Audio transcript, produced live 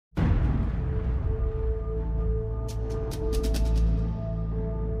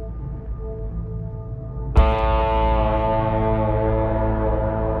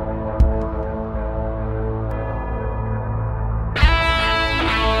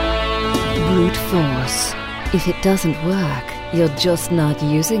brute force. If it doesn't work, you're just not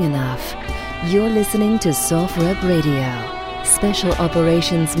using enough. You're listening to SOFREP Radio. Special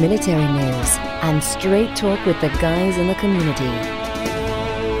Operations Military News and straight talk with the guys in the community.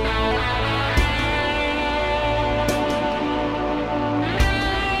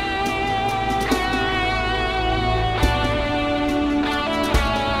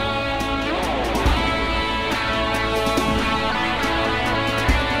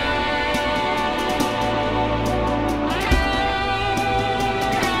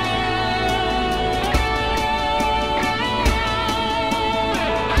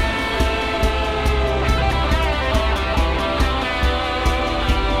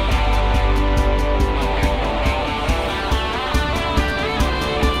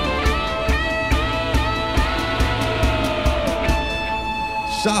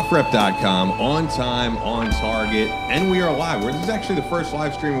 SOFREP.com, on time, on target, and we are live. This is actually the first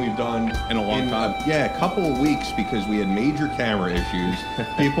live stream we've done in a long time. A couple of weeks because we had major camera issues.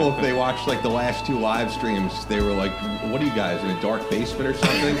 People, if they watched like the last two live streams, they were like, what are you guys, in a dark basement or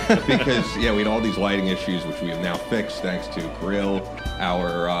something? Because, we had all these lighting issues, which we have now fixed thanks to Kirill,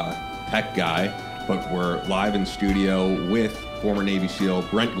 our tech guy. But we're live in studio with former Navy SEAL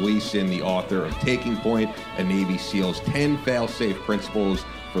Brent Gleason, the author of Taking Point, a Navy SEAL's 10 fail-safe principles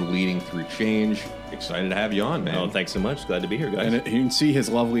for leading through change. Excited to have you on, man. Oh, thanks so much. Glad to be here, guys. And you can see his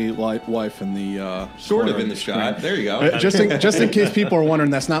lovely wife in the sort of in the shot. There you go. Just in case people are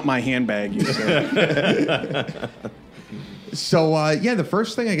wondering, that's not my handbag. You said. So, the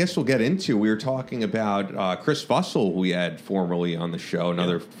first thing I guess we'll get into, we were talking about Chris Fussell, who we had formerly on the show,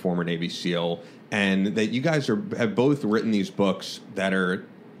 another former Navy SEAL, and that you guys have both written these books that are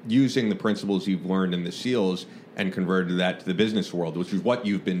using the principles you've learned in the SEALs and converted that to the business world, which is what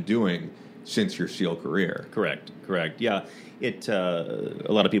you've been doing since your SEAL career. Correct. Yeah,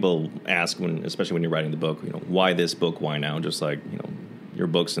 a lot of people ask, especially when you're writing the book, why this book, why now? Just like, your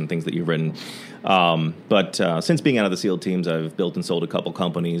books and things that you've written. But since being out of the SEAL teams, I've built and sold a couple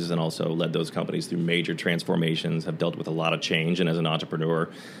companies and also led those companies through major transformations, have dealt with a lot of change. And as an entrepreneur,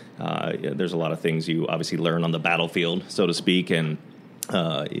 there's a lot of things you obviously learn on the battlefield, so to speak, and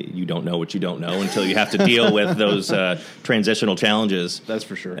you don't know what you don't know until you have to deal with those transitional challenges. That's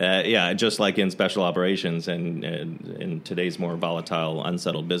for sure. Just like in special operations and in today's more volatile,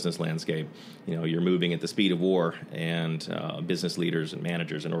 unsettled business landscape, you're moving at the speed of war, and business leaders and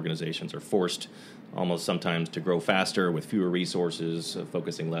managers and organizations are forced almost sometimes to grow faster with fewer resources,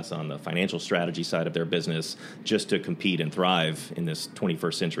 focusing less on the financial strategy side of their business just to compete and thrive in this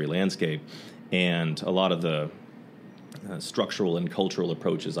 21st century landscape. And a lot of the structural and cultural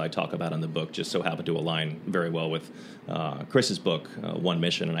approaches I talk about in the book just so happen to align very well with Chris's book, One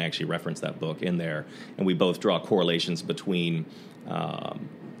Mission, and I actually reference that book in there. And we both draw correlations between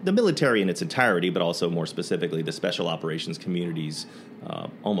the military in its entirety, but also more specifically the special operations community's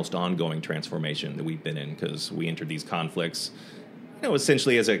almost ongoing transformation that we've been in, because we entered these conflicts,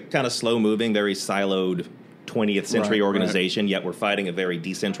 essentially as a kind of slow-moving, very siloed 20th century organization, yet we're fighting a very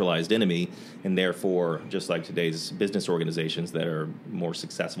decentralized enemy, and therefore, just like today's business organizations that are more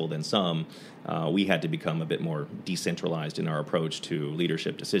successful than some, we had to become a bit more decentralized in our approach to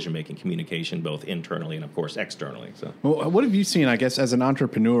leadership, decision-making, communication, both internally and, of course, externally. So, well, what have you seen, I guess, as an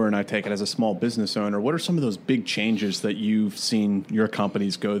entrepreneur, and I take it as a small business owner, what are some of those big changes that you've seen your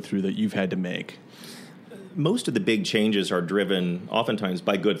companies go through that you've had to make? Most of the big changes are driven oftentimes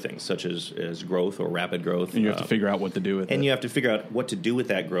by good things, such as growth or rapid growth. And you have to figure out what to do with it. And you have to figure out what to do with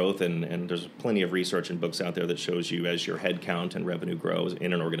that growth. And there's plenty of research and books out there that shows you as your head count and revenue grows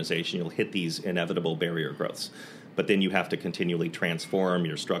in an organization, you'll hit these inevitable barrier growths. But then you have to continually transform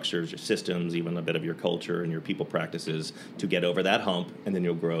your structures, your systems, even a bit of your culture and your people practices to get over that hump, and then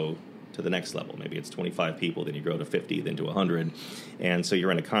you'll grow to the next level. Maybe it's 25 people, then you grow to 50, then to 100. And so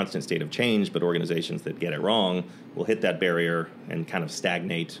you're in a constant state of change, but organizations that get it wrong will hit that barrier and kind of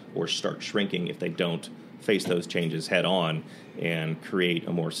stagnate or start shrinking if they don't face those changes head on and create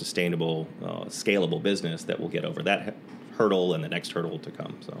a more sustainable, scalable business that will get over that hurdle and the next hurdle to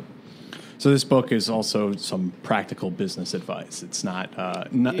come. So this book is also some practical business advice. It's not. I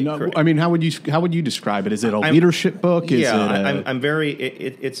mean, how would you describe it? Is it a leadership book?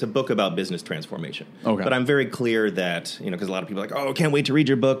 It's a book about business transformation. Okay. But I'm very clear that because a lot of people are like, oh, can't wait to read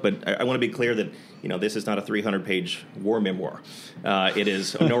your book. But I want to be clear that this is not a 300-page war memoir. It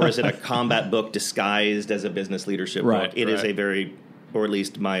is, nor is it a combat book disguised as a business leadership book. It is a very, or at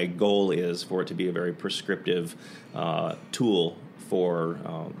least my goal is for it to be a very prescriptive tool for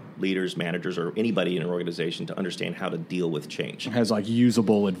leaders, managers, or anybody in an organization to understand how to deal with change. It has like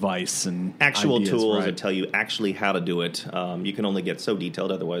usable advice and actual ideas, tools right? that tell you actually how to do it. You can only get so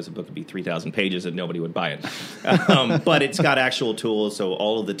detailed, otherwise the book would be 3,000 pages and nobody would buy it. But it's got actual tools, so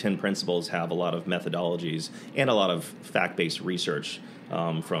all of the 10 principles have a lot of methodologies and a lot of fact-based research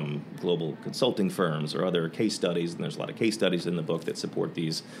from global consulting firms or other case studies, and there's a lot of case studies in the book that support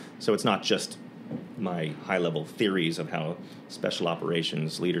these. So it's not just my high-level theories of how special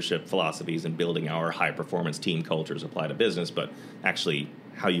operations, leadership philosophies, and building our high-performance team cultures apply to business, but actually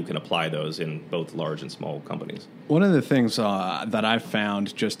how you can apply those in both large and small companies. One of the things that I've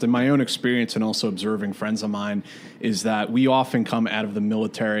found just in my own experience and also observing friends of mine is that we often come out of the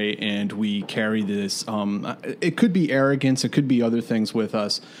military and we carry this, it could be arrogance, it could be other things with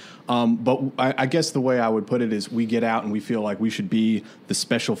us. But I guess the way I would put it is we get out and we feel like we should be the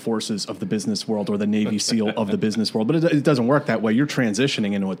special forces of the business world or the Navy SEAL of the business world. But it doesn't work that way. You're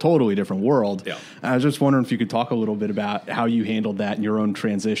transitioning into a totally different world. Yeah. I was just wondering if you could talk a little bit about how you handled that in your own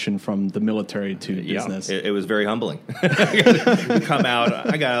transition from the military to business. It was very humbling. Come out,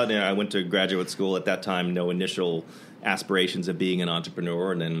 I got out there. I went to graduate school at that time, no initial aspirations of being an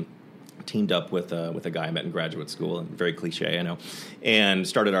entrepreneur, and then teamed up with a guy I met in graduate school, and very cliche, I know, and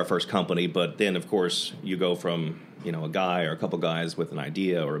started our first company. But then, of course, you go from a guy or a couple guys with an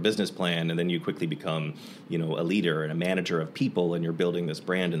idea or a business plan, and then you quickly become a leader and a manager of people, and you're building this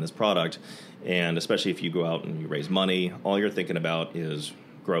brand and this product. And especially if you go out and you raise money, all you're thinking about is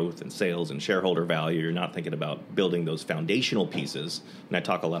growth and sales and shareholder value. You're not thinking about building those foundational pieces. And I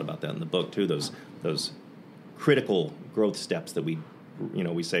talk a lot about that in the book too. Those critical growth steps that we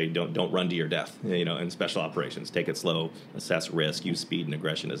say don't run to your death, in special operations. Take it slow, assess risk, use speed and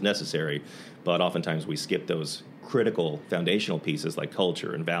aggression as necessary. But oftentimes we skip those critical foundational pieces like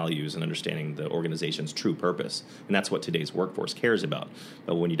culture and values and understanding the organization's true purpose. And that's what today's workforce cares about.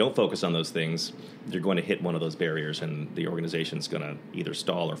 But when you don't focus on those things, you're going to hit one of those barriers and the organization's going to either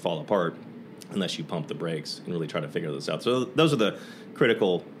stall or fall apart unless you pump the brakes and really try to figure this out. So those are the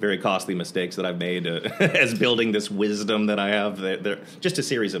critical, very costly mistakes that I've made as building this wisdom that I have. They're just a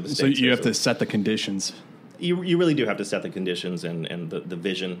series of mistakes. So you have to set the conditions. You really do have to set the conditions and the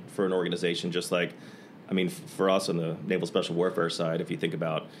vision for an organization, just like, for us on the Naval Special Warfare side, if you think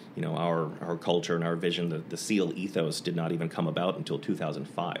about, our culture and our vision, the SEAL ethos did not even come about until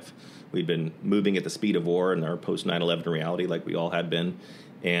 2005. We'd been moving at the speed of war in our post 9/11 reality, like we all had been,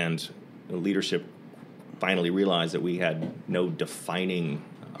 and leadership finally realized that we had no defining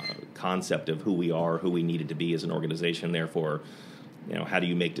concept of who we are, who we needed to be as an organization. Therefore, how do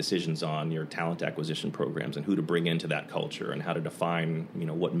you make decisions on your talent acquisition programs and who to bring into that culture and how to define,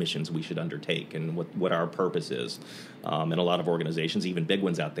 what missions we should undertake and what our purpose is. And a lot of organizations, even big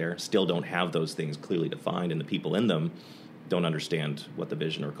ones out there, still don't have those things clearly defined, and the people in them don't understand what the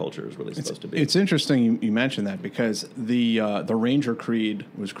vision or culture is really supposed to be. It's interesting you mentioned that because the Ranger Creed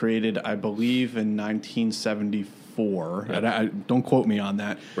was created, I believe, in 1974. I don't quote me on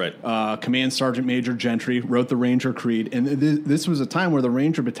that. Right. Command Sergeant Major Gentry wrote the Ranger Creed, and this was a time where the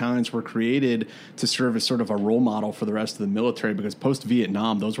Ranger battalions were created to serve as sort of a role model for the rest of the military, because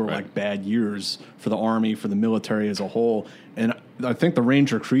post-Vietnam, those were like bad years for the Army, for the military as a whole. And I think the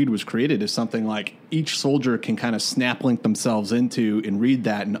Ranger Creed was created as something like each soldier can kind of snap link themselves into and read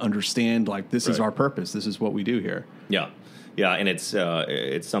that and understand, like, this is our purpose. This is what we do here. Yeah. Yeah, and it's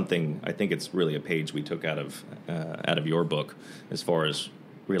something, I think it's really a page we took out of your book as far as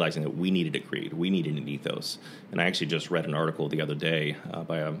realizing that we needed a creed, we needed an ethos. And I actually just read an article the other day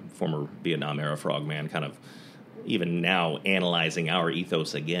by a former Vietnam-era frogman, kind of even now analyzing our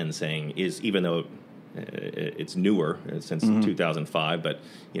ethos again, saying, even though it's newer since 2005, but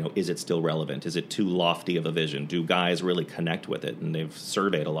is it still relevant? Is it too lofty of a vision? Do guys really connect with it? And they've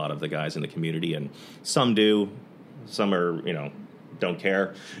surveyed a lot of the guys in the community, and some do. Some are, don't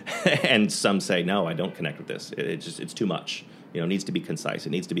care, and some say, no, I don't connect with this. It's too much. It needs to be concise. It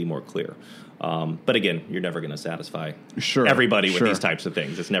needs to be more clear. But again, you're never going to satisfy everybody with these types of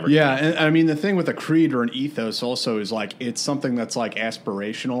things. It's never. Yeah, and the thing with a creed or an ethos also is like it's something that's like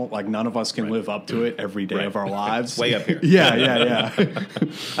aspirational. Like none of us can live up to it every day of our lives. Way up here. Yeah.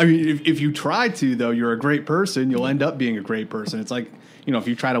 If you try to, though, you're a great person. You'll end up being a great person. It's like, if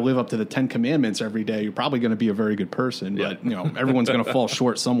you try to live up to the 10 Commandments every day, you're probably going to be a very good person. But everyone's going to fall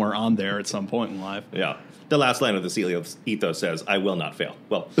short somewhere on there at some point in life. Yeah. the last line of the SEAL ethos says, "I will not fail."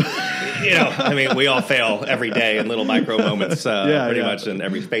 Well, I mean, we all fail every day in little micro moments, pretty much in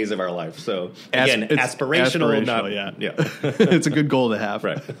every phase of our life. So again, aspirational, It's a good goal to have.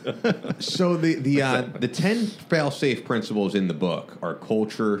 Right. So the 10 fail-safe principles in the book are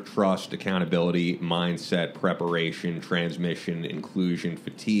culture, trust, accountability, mindset, preparation, transmission, inclusion,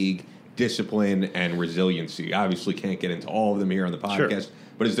 fatigue, discipline, and resiliency. Obviously can't get into all of them here on the podcast,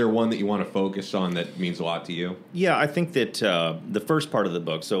 but is there one that you want to focus on that means a lot to you? Yeah, I think that the first part of the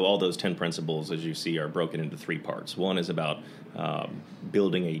book, so all those 10 principles, as you see, are broken into 3 parts. One is about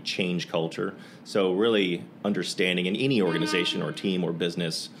building a change culture. So really understanding in any organization or team or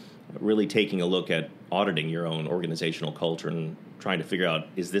business, really taking a look at auditing your own organizational culture and trying to figure out,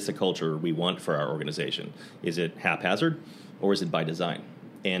 is this a culture we want for our organization? Is it haphazard or is it by design?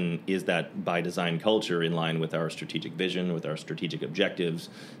 And is that by design culture in line with our strategic vision, with our strategic objectives?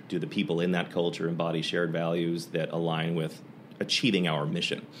 Do the people in that culture embody shared values that align with achieving our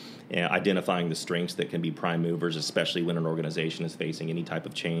mission? Identifying the strengths that can be prime movers, especially when an organization is facing any type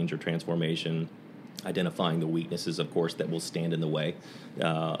of change or transformation. Identifying the weaknesses, of course, that will stand in the way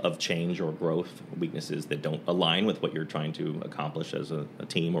of change or growth, weaknesses that don't align with what you're trying to accomplish as a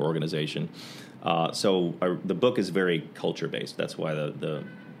team or organization. So the book is very culture-based. That's why the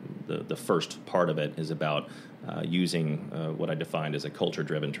first part of it is about using what I defined as a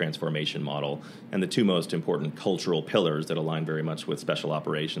culture-driven transformation model. And the 2 most important cultural pillars that align very much with special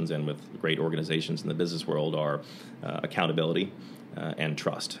operations and with great organizations in the business world are accountability and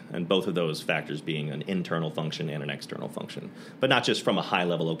trust, and both of those factors being an internal function and an external function. But not just from a high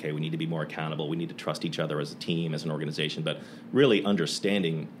level, okay, we need to be more accountable, we need to trust each other as a team, as an organization, but really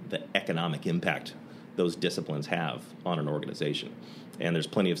understanding the economic impact those disciplines have on an organization. And there's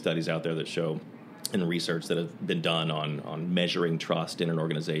plenty of studies out there that show, and research that have been done on measuring trust in an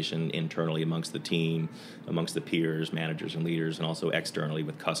organization internally amongst the team, amongst the peers, managers, and leaders, and also externally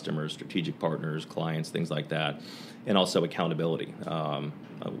with customers, strategic partners, clients, things like that, and also accountability.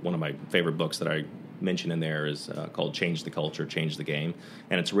 One of my favorite books that I mention in there is called Change the Culture, Change the Game,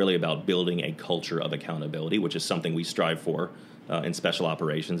 and it's really about building a culture of accountability, which is something we strive for in special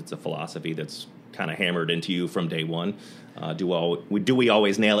operations. It's a philosophy that's kind of hammered into you from day one. Do we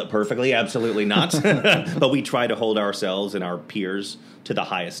always nail it perfectly? Absolutely not. But we try to hold ourselves and our peers to the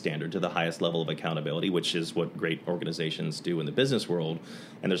highest standard, to the highest level of accountability, which is what great organizations do in the business world.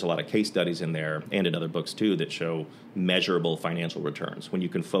 And there's a lot of case studies in there and in other books too that show measurable financial returns when you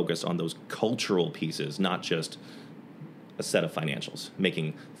can focus on those cultural pieces, not just a set of financials,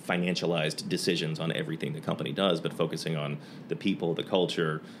 making financialized decisions on everything the company does, but focusing on the people, the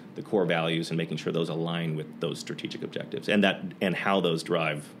culture, the core values, and making sure those align with those strategic objectives and how those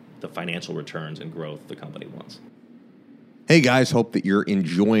drive the financial returns and growth the company wants. Hey guys, hope that you're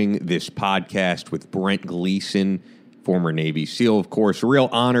enjoying this podcast with Brent Gleason, former Navy SEAL, of course. A real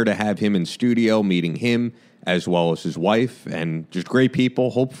honor to have him in studio, meeting him as well as his wife, and just great people.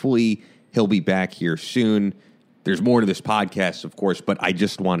 Hopefully he'll be back here soon. There's more to this podcast, of course, but I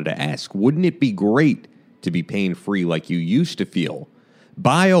just wanted to ask, wouldn't it be great to be pain-free like you used to feel?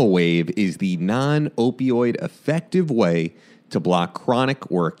 BioWave is the non-opioid effective way to block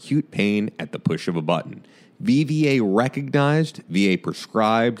chronic or acute pain at the push of a button. VVA recognized, VA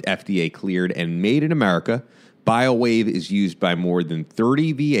prescribed, FDA cleared, and made in America, BioWave is used by more than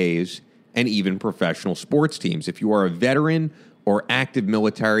 30 VAs and even professional sports teams. If you are a veteran or active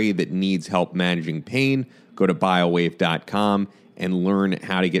military that needs help managing pain, go to biowave.com and learn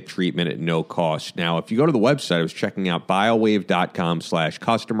how to get treatment at no cost. Now, if you go to the website, I was checking out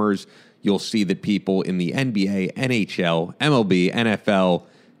biowave.com/customers. You'll see that people in the NBA, NHL, MLB, NFL,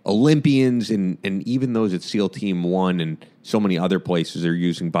 Olympians, and even those at SEAL Team 1 and so many other places are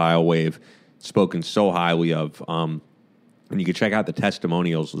using BioWave, spoken so highly of. And you can check out the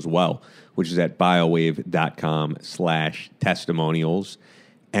testimonials as well, which is at biowave.com/testimonials.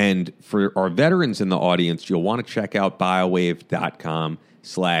 And for our veterans in the audience, you'll want to check out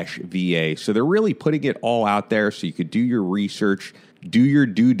biowave.com/VA. So they're really putting it all out there so you could do your research, do your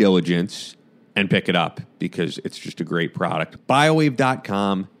due diligence, and pick it up because it's just a great product.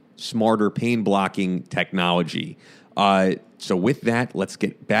 BioWave.com, smarter pain blocking technology. So with that, let's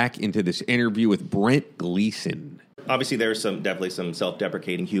get back into this interview with Brent Gleason. Obviously, there's definitely some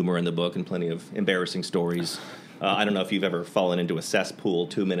self-deprecating humor in the book and plenty of embarrassing stories. I don't know if you've ever fallen into a cesspool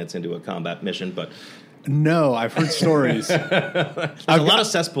 2 minutes into a combat mission, but no, I've heard stories. There's a lot of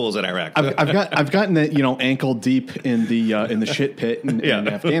cesspools in Iraq. I've gotten that ankle deep in the shit pit in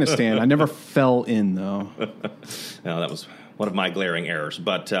Afghanistan. I never fell in though. No, that was one of my glaring errors.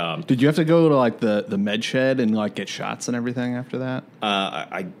 But did you have to go to like the med shed and like get shots and everything after that?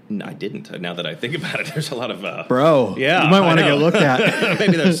 I didn't. Now that I think about it, there's a lot of bro. Yeah, you might want to get looked at.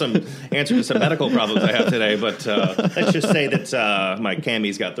 Maybe there's some answer to some medical problems I have today. But let's just say that my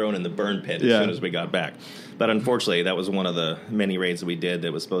camis got thrown in the burn pit as soon as we got back. But unfortunately, that was one of the many raids that we did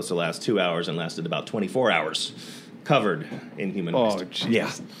that was supposed to last 2 hours and lasted about 24 hours, covered in human waste. Oh, geez.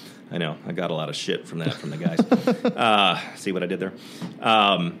 Yeah. I know. I got a lot of shit from that from the guys. See what I did there?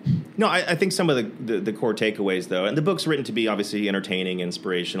 No, I think some of the core takeaways, though, and the book's written to be obviously entertaining,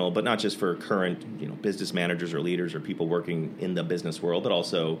 inspirational, but not just for current business managers or leaders or people working in the business world, but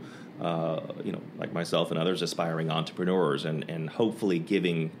also like myself and others, aspiring entrepreneurs, and hopefully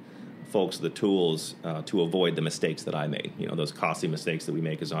giving folks the tools to avoid the mistakes that I made, those costly mistakes that we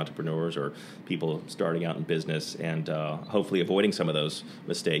make as entrepreneurs or people starting out in business, and hopefully avoiding some of those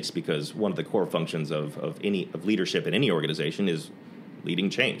mistakes, because one of the core functions of leadership in any organization is leading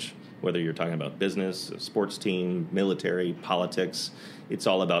change. Whether you're talking about business, a sports team, military, politics, it's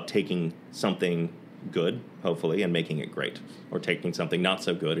all about taking something good, hopefully, and making it great, or taking something not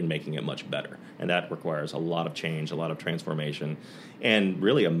so good and making it much better. And that requires a lot of change, a lot of transformation, and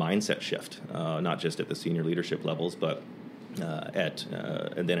really a mindset shift, not just at the senior leadership levels, but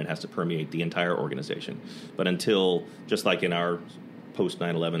and then it has to permeate the entire organization. But until, just like in our post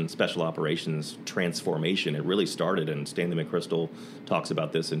 9/11 special operations transformation, it really started, and Stanley McChrystal talks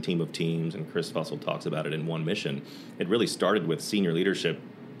about this in Team of Teams, and Chris Fussell talks about it in One Mission. It really started with senior leadership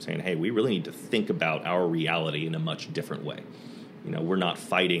saying, hey, we really need to think about our reality in a much different way. We're not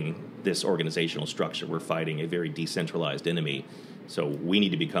fighting this organizational structure. We're fighting a very decentralized enemy. So we need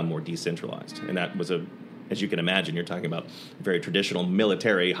to become more decentralized. And that was as you can imagine, you're talking about a very traditional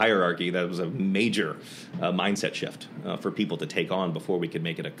military hierarchy. That was a major mindset shift for people to take on before we could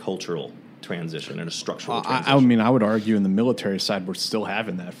make it a cultural transition and a structural transition. I would argue in the military side, we're still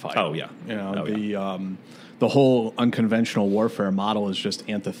having that fight. Oh, yeah. The whole unconventional warfare model is just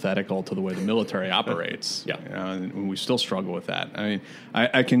antithetical to the way the military operates. Yeah. And we still struggle with that. I mean,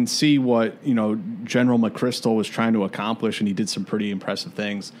 I can see what, General McChrystal was trying to accomplish, and he did some pretty impressive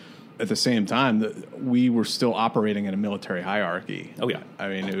things. At the same time, we were still operating in a military hierarchy. Oh, yeah. I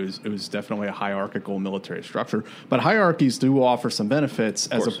mean, it was definitely a hierarchical military structure. But hierarchies do offer some benefits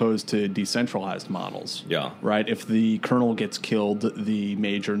as opposed to decentralized models. Yeah. Right? If the colonel gets killed, the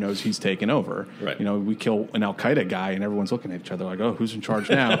major knows he's taken over. Right. We kill an Al-Qaeda guy, and everyone's looking at each other like, oh, who's in charge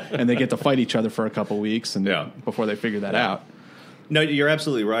now? And they get to fight each other for a couple of weeks before they figure that out. No, you're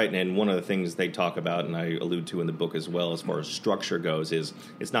absolutely right. And one of the things they talk about, and I allude to in the book as well, as far as structure goes, is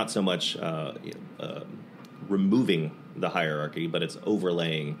it's not so much removing the hierarchy, but it's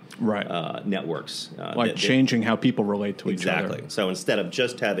overlaying networks. Changing how people relate to each other. Exactly. So instead of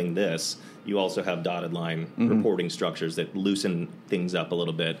just having this, you also have dotted line reporting structures that loosen things up a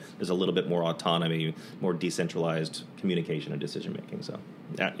little bit. There's a little bit more autonomy, more decentralized communication and decision making. So,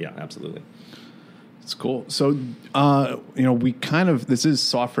 yeah, absolutely. It's cool. So, we this is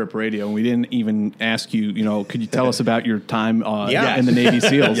Soft Rip Radio, and we didn't even ask you, could you tell us about your time in the Navy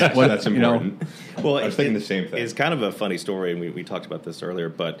SEALs? Yes, that's important. Well, I was thinking the same thing. It's kind of a funny story, and we talked about this earlier,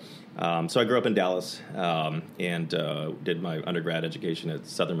 but so I grew up in Dallas and did my undergrad education at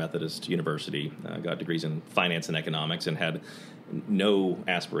Southern Methodist University. Got degrees in finance and economics, and had no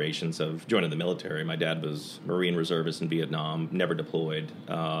aspirations of joining the military. My dad was Marine reservist in Vietnam, never deployed,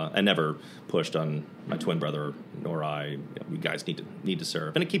 and never pushed on my twin brother nor I. You guys need to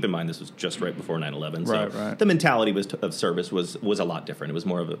serve. And keep in mind, this was just right before 9/11, so right. The mentality of service was a lot different. It was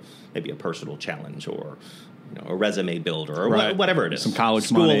more of maybe a personal challenge, or a resume builder, or whatever it is. Some college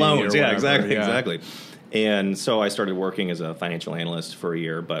school money loans. Yeah, exactly. And so I started working as a financial analyst for a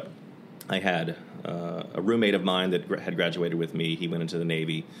year, but I had a roommate of mine that had graduated with me. He went into the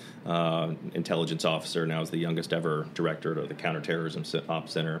Navy, intelligence officer, now is the youngest ever director of the Counterterrorism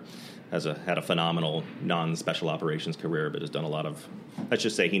Ops Center. Had a phenomenal non-special operations career, but has done a lot of, let's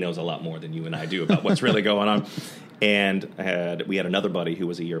just say he knows a lot more than you and I do about what's really going on. And we had another buddy who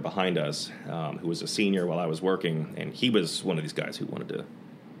was a year behind us, who was a senior while I was working, and he was one of these guys who wanted to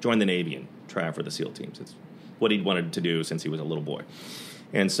join the Navy and try out for the SEAL teams. It's what he'd wanted to do since he was a little boy.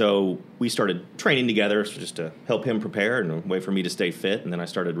 And so we started training together just to help him prepare and a way for me to stay fit. And then I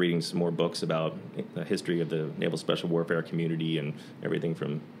started reading some more books about the history of the Naval Special Warfare community and everything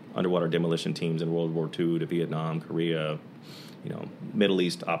from underwater demolition teams in World War II to Vietnam, Korea, Middle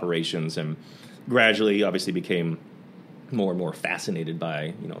East operations, and gradually obviously became more and more fascinated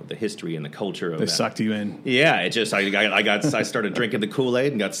by the history and the culture of They that. sucked you in. Yeah, it just I started drinking the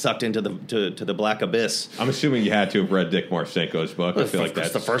Kool-Aid and got sucked into the black abyss. I'm assuming you had to have read Dick Marcinko's book. I feel like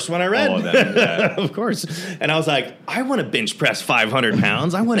that's the first one I read. All of them, yeah. Of course. And I was like, I want to bench press 500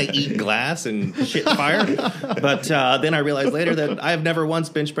 pounds. I want to eat glass and shit fire. But then I realized later that I have never once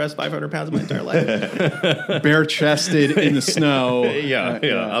bench pressed 500 pounds in my entire life. Bare chested in the snow. Yeah,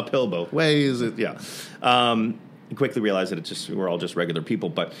 uphill both ways. Quickly realized that we're all just regular people.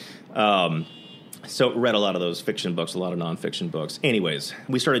 But so read a lot of those fiction books, a lot of nonfiction books. Anyways,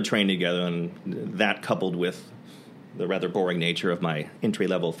 we started training together, and that coupled with the rather boring nature of my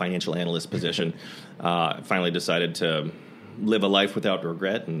entry-level financial analyst position, finally decided to live a life without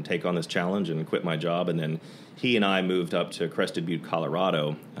regret and take on this challenge and quit my job. And then he and I moved up to Crested Butte,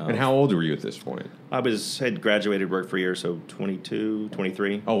 Colorado. And how old were you at this point? I had graduated, worked for a year, so 22,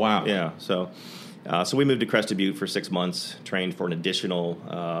 23. Oh, wow. Yeah, so we moved to Crested Butte for 6 months, trained for an additional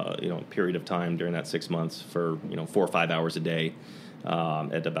period of time during that 6 months for 4 or 5 hours a day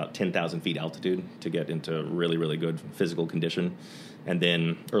at about 10,000 feet altitude to get into really, really good physical condition. And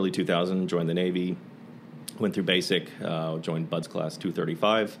then early 2000, joined the Navy, went through basic, joined BUDS Class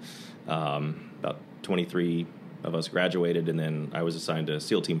 235. About 23 of us graduated, and then I was assigned to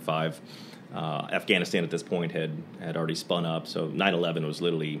SEAL Team 5. Afghanistan at this point had already spun up, so 9/11 was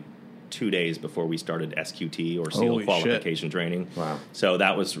literally 2 days before we started SQT or SEAL Holy qualification training. Wow. So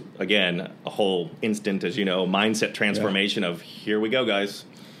that was, again, a whole instant, as you know, mindset transformation of here we go, guys.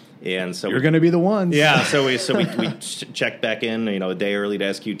 And so You're going to be the ones. yeah, so we checked back in, a day early to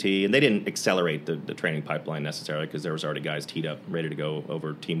SQT, and they didn't accelerate the training pipeline necessarily because there was already guys teed up, ready to go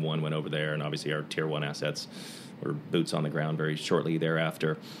over. Team 1 went over there, and obviously our Tier 1 assets were boots on the ground very shortly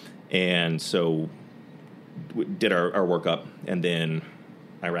thereafter. And so we did our workup, and then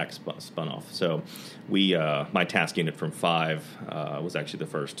Iraq spun off. So my task unit from 5 was actually the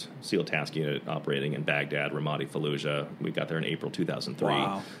first SEAL task unit operating in Baghdad, Ramadi, Fallujah. We got there in April 2003.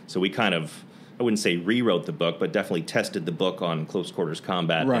 Wow. So we kind of, I wouldn't say rewrote the book, but definitely tested the book on close quarters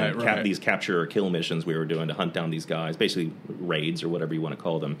combat. Right, and right. These capture or kill missions we were doing to hunt down these guys, basically raids or whatever you want to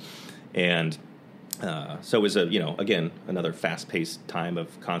call them. And so it was again, another fast-paced time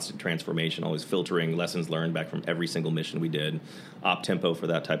of constant transformation, always filtering lessons learned back from every single mission we did. Op tempo for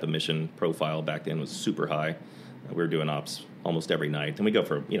that type of mission profile back then was super high. We were doing ops almost every night, and we go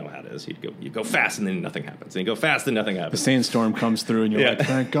for how it is. You go fast, and then nothing happens. And you go fast, and nothing The happens. sandstorm comes through, and you're like,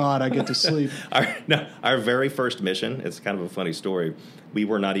 thank God I get to sleep. Our very first mission, it's kind of a funny story. We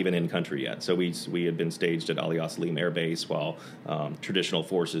were not even in country yet. So we had been staged at Ali Salim Air Base while traditional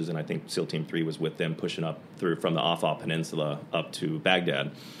forces, and I think SEAL Team 3 was with them, pushing up through from the Afar Peninsula up to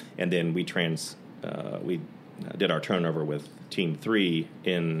Baghdad. And then we did our turnover with Team 3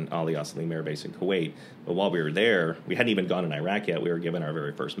 in Ali Salim Air Base in Kuwait. But while we were there, we hadn't even gone in Iraq yet. We were given our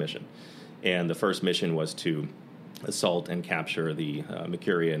very first mission. And the first mission was to assault and capture the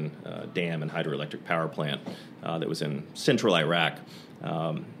Makurian dam and hydroelectric power plant that was in central Iraq.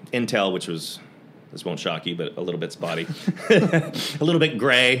 Intel, which was, this won't shock you, but a little bit spotty, a little bit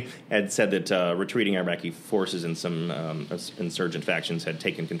gray, had said that retreating Iraqi forces and some insurgent factions had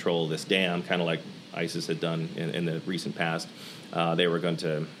taken control of this dam, kind of like ISIS had done in the recent past. They were going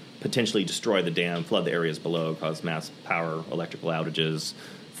to potentially destroy the dam, flood the areas below, cause mass power, electrical outages,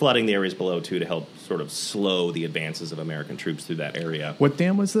 flooding the areas below, too, to help sort of slow the advances of American troops through that area. What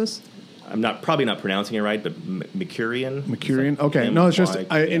dam was this? I'm probably not pronouncing it right, but Makurian. Makurian? Okay. No, it's just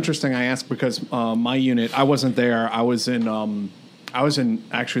interesting I asked because my unit, I wasn't there. I was in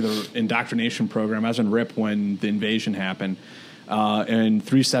actually the indoctrination program. I was in RIP when the invasion happened. And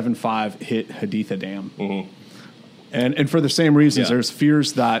 375 hit Haditha Dam. Mm-hmm. And for the same reasons, there's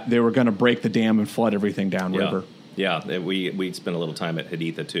fears that they were going to break the dam and flood everything downriver. Yeah, we spent a little time at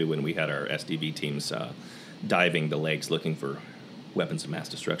Haditha, too, when we had our SDV teams diving the lakes looking for weapons of mass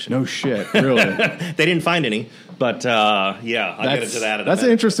destruction. No shit, really? They didn't find any, but I'll get into that in a That's minute.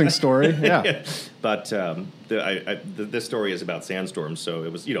 an interesting story, yeah. But this story is about sandstorms, so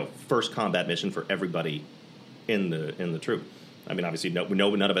it was, first combat mission for everybody in the troop. I mean, obviously,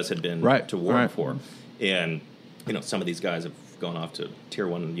 none of us had been to war before. And, some of these guys have gone off to Tier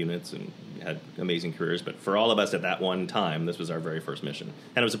 1 units and had amazing careers. But for all of us at that one time, this was our very first mission.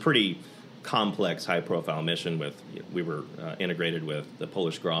 And it was a pretty complex, high-profile mission. We were integrated with the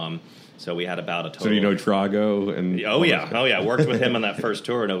Polish Grom. So we had about a total... So Drago? And Oh, yeah. Worked with him on that first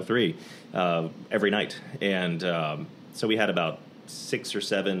tour in 2003 every night. And so we had about 6 or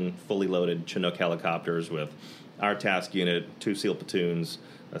 7 fully loaded Chinook helicopters with our task unit, 2 SEAL platoons,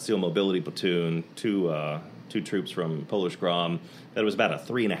 a SEAL mobility platoon, two two troops from Polish Grom. That was about a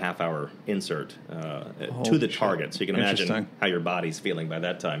 3.5-hour insert to the target. So you can imagine how your body's feeling by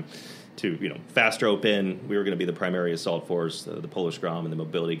that time. To fast rope in, we were going to be the primary assault force. The Polish Grom and the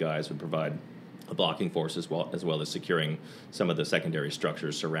mobility guys would provide a blocking force as well as securing some of the secondary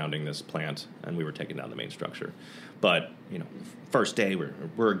structures surrounding this plant, and we were taking down the main structure. But first day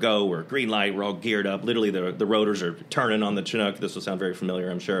we're green light, we're all geared up. Literally the rotors are turning on the Chinook. This will sound very familiar,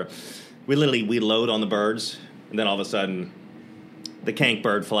 I'm sure. We load on the birds, and then all of a sudden the Kank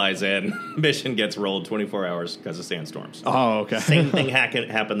bird flies in. Mission gets rolled 24 hours because of sandstorms. Oh, okay. Same thing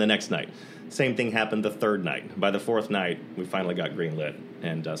happened the next night. Same thing happened the third night. By the fourth night, we finally got green lit.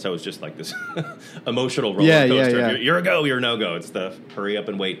 And so it was just like this emotional roller coaster. Yeah. You're a go, you're a no-go. It's the hurry up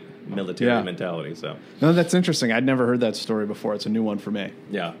and wait military mentality. So no, that's interesting. I'd never heard that story before. It's a new one for me.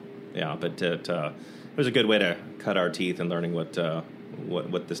 Yeah. But it was a good way to cut our teeth in learning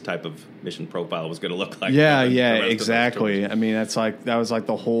what this type of mission profile was going to look like. Yeah, exactly. I mean, that was like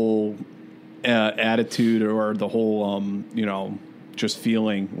the whole attitude or the whole just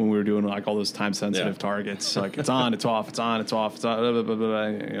feeling when we were doing like all those time sensitive targets. Like it's on, it's off, it's on, it's off, it's on. Blah, blah, blah,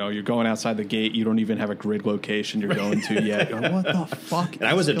 blah. You're going outside the gate. You don't even have a grid location you're going to yet. You're like, what the fuck? And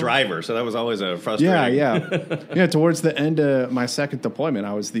I was a driver, so that was always a frustrating. Yeah. Towards the end of my second deployment,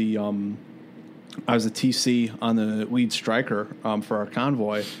 I was the TC on the lead striker for our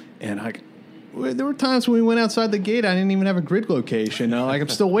convoy, and there were times when we went outside the gate, I didn't even have a grid location. I'm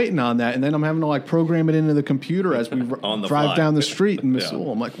still waiting on that, and then I'm having to program it into the computer as we drive down the street in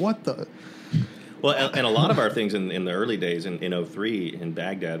Mosul. I'm like, what the? Well, and a lot of our things in the early days in 03 in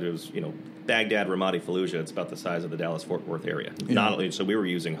Baghdad, it was Baghdad, Ramadi, Fallujah. It's about the size of the Dallas-Fort Worth area. Yeah. Not only so we were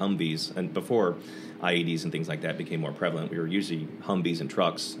using Humvees, and before IEDs and things like that became more prevalent, we were using Humvees and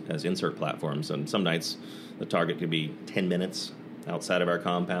trucks as insert platforms. And some nights the target could be 10 minutes outside of our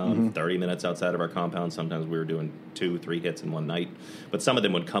compound, 30 minutes outside of our compound. Sometimes we were doing 2-3 hits in one night. But some of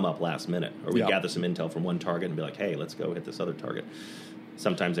them would come up last minute, or we'd gather some intel from one target and be like, hey, let's go hit this other target.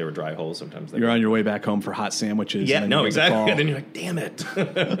 Sometimes they were dry holes. Sometimes you're on your way back home for hot sandwiches. Yeah, no, exactly. And then you're like, damn it.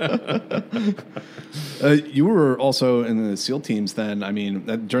 You were also in the SEAL teams then. I mean,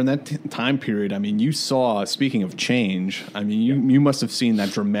 during that time period, I mean, you saw, speaking of change, I mean, you must have seen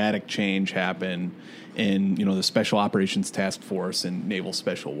that dramatic change happen in the Special Operations Task Force and Naval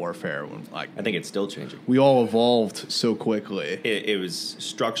Special Warfare. When, I think it's still changing. We all evolved so quickly. It was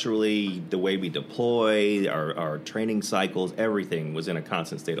structurally the way we deploy, our training cycles, everything was in a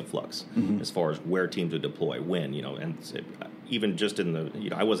constant state of flux as far as where teams would deploy, when, and even just in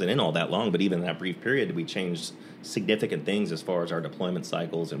the, I wasn't in all that long, but even in that brief period, we changed significant things as far as our deployment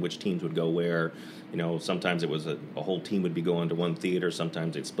cycles and which teams would go where. Sometimes it was a whole team would be going to one theater.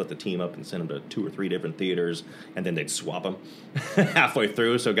 Sometimes they'd split the team up and send them to 2 or 3 different theaters, and then they'd swap them halfway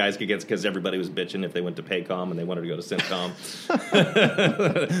through so guys could get, because everybody was bitching if they went to PACOM and they wanted to go to CENTCOM.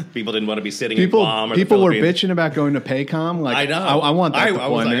 People didn't want to be sitting in Guam or people the were bitching about going to PACOM. I know. I want that deployment. I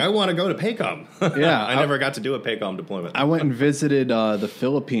was like, I want to go to PACOM. Yeah. I never got to do a PACOM deployment. I went and visited the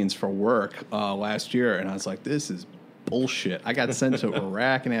Philippines for work last year, and I was like, this is bullshit. I got sent to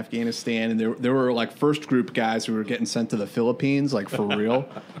Iraq and Afghanistan, and there were first group guys who were getting sent to the Philippines, for real.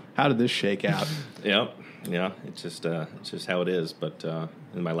 How did this shake out? Yep. Yeah, it's just how it is. But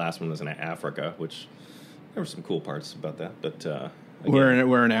my last one was in Africa, which there were some cool parts about that. But again,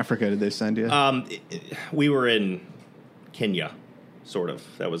 where in Africa did they send you? We were in Kenya. Sort of.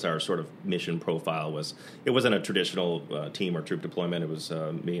 That was our sort of mission profile. It wasn't a traditional team or troop deployment. It was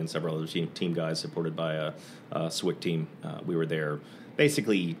me and several other team guys supported by a SWIC team. We were there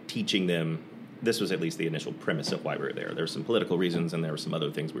basically teaching them. This was at least the initial premise of why we were there. There were some political reasons, and there were some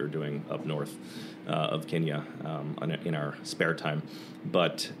other things we were doing up north of Kenya in our spare time.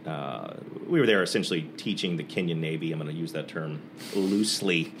 But we were there essentially teaching the Kenyan Navy. I'm going to use that term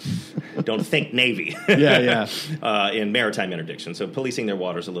loosely. Don't think Navy. Yeah. In maritime interdiction. So policing their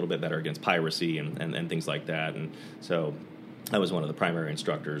waters a little bit better against piracy and things like that. And so I was one of the primary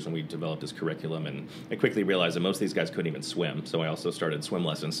instructors, and we developed this curriculum, and I quickly realized that most of these guys couldn't even swim, so I also started swim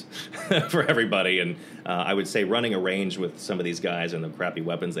lessons for everybody, and I would say running a range with some of these guys and the crappy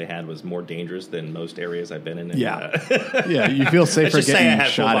weapons they had was more dangerous than most areas I've been in. Yeah, you feel safer let's just getting say I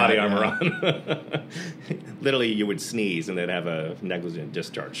had shot full body at, armor on. Literally, you would sneeze, and they'd have a negligent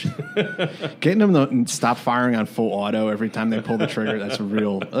discharge. Getting them to stop firing on full auto every time they pull the trigger, that's a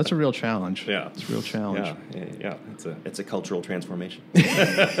real challenge. Yeah. It's a real challenge. Yeah. It's a cultural transformation.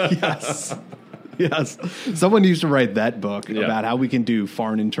 Yes. Someone used to write that book about how we can do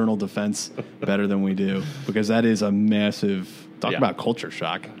foreign internal defense better than we do, because that is a massive talk about culture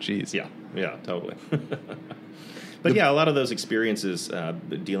shock. Jeez. Yeah, totally. But yeah, a lot of those experiences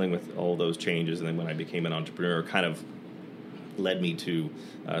dealing with all those changes, and then when I became an entrepreneur, kind of led me to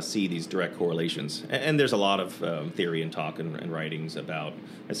see these direct correlations. And there's a lot of theory and talk and writings about,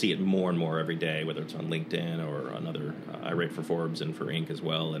 I see it more and more every day, whether it's on LinkedIn or another, I write for Forbes and for Inc. as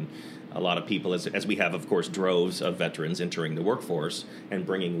well. And a lot of people, as we have, of course, droves of veterans entering the workforce and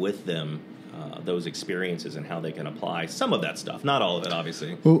bringing with them those experiences and how they can apply some of that stuff, not all of it,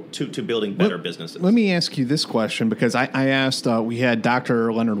 obviously, to building better businesses. Let me ask you this question, because I asked, we had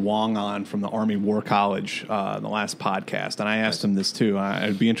Dr. Leonard Wong on from the Army War College in the last podcast, and I asked him this too.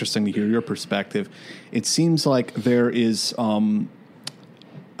 It'd be interesting to hear your perspective. It seems like there is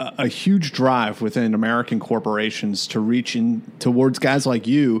a huge drive within American corporations to reach in towards guys like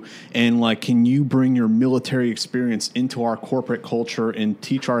you and like, can you bring your military experience into our corporate culture and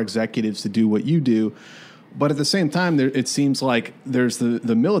teach our executives to do what you do? But at the same time, it seems like there's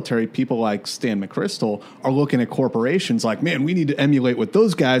the military people like Stan McChrystal are looking at corporations like, man, we need to emulate what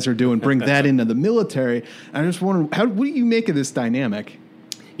those guys are doing, bring that into the military. I just wonder, what do you make of this dynamic?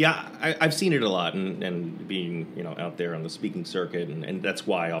 Yeah, I've seen it a lot, and being out there on the speaking circuit, and that's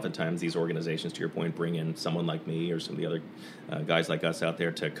why oftentimes these organizations, to your point, bring in someone like me or some of the other guys like us out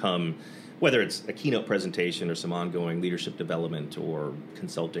there to come, whether it's a keynote presentation or some ongoing leadership development or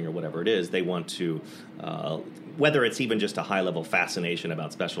consulting or whatever it is. They want to, whether it's even just a high-level fascination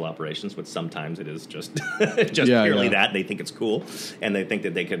about special operations, which sometimes it is just purely that. They think it's cool, and they think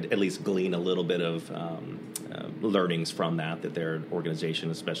that they could at least glean a little bit of learnings from that their organization,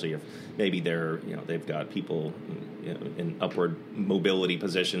 especially if maybe they've got people in upward mobility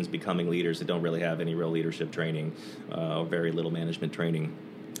positions becoming leaders that don't really have any real leadership training or very little management training,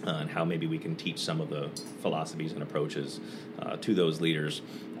 and how maybe we can teach some of the philosophies and approaches to those leaders.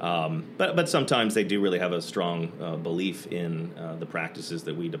 But sometimes they do really have a strong belief in the practices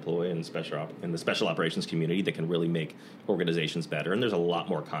that we deploy in the special operations community that can really make organizations better. And there's a lot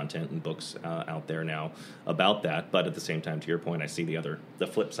more content and books out there now about that. But at the same time, to your point, I see the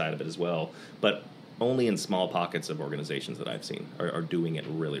flip side of it as well. But only in small pockets of organizations that I've seen are doing it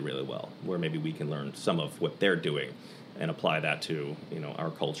really, really well, where maybe we can learn some of what they're doing and apply that to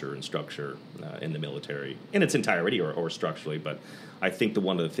our culture and structure in the military in its entirety or structurally. But I think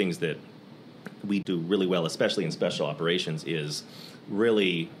one of the things that we do really well, especially in special operations, is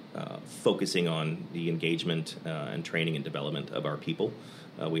really focusing on the engagement and training and development of our people.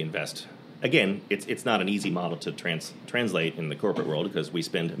 We invest. Again, it's not an easy model to translate in the corporate world because we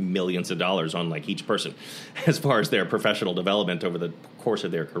spend millions of dollars on each person as far as their professional development over the course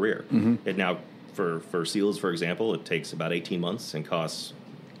of their career. Mm-hmm. And now for SEALs, for example, it takes about 18 months and costs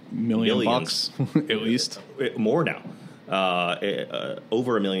millions, $1 million at least. More now.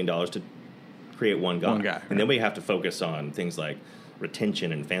 Over $1 million to create one guy. And then we have to focus on things like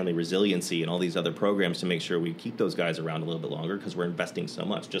retention and family resiliency and all these other programs to make sure we keep those guys around a little bit longer because we're investing so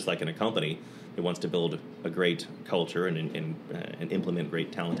much. Just like in a company that wants to build a great culture and implement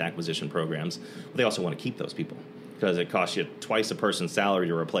great talent acquisition programs, they also want to keep those people because it costs you twice a person's salary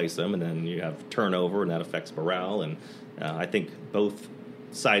to replace them, and then you have turnover, and that affects morale. And I think both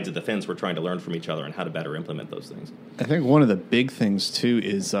sides of the fence we're trying to learn from each other and how to better implement those things. I think one of the big things too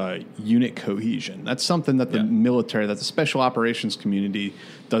is unit cohesion. That's something that the military, that the special operations community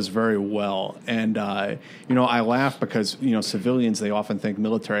does very well. And I laugh because civilians, they often think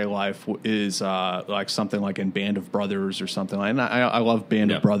military life is like something like in Band of Brothers or something. And I love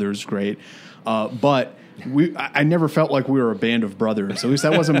Band of Brothers, great, but I never felt like we were a band of brothers. At least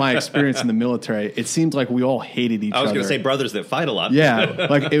that wasn't my experience in the military. It seemed like we all hated each other. I was going to say brothers that fight a lot. Yeah,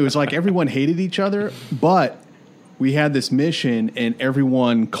 like it was like everyone hated each other, but we had this mission and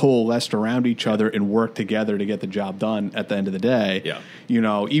everyone coalesced around each other and worked together to get the job done at the end of the day.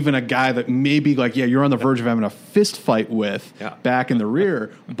 Yeah. Even a guy that maybe you're on the verge of having a fist fight with back in the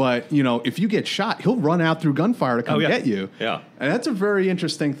rear, but if you get shot, he'll run out through gunfire to come get you. Yeah. And that's a very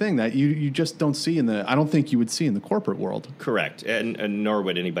interesting thing that you just don't see I don't think you would see in the corporate world. Correct. And nor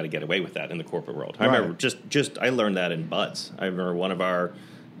would anybody get away with that in the corporate world. I remember I learned that in BUDS. I remember one of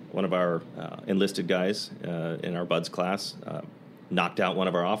our enlisted guys in our BUDS class knocked out one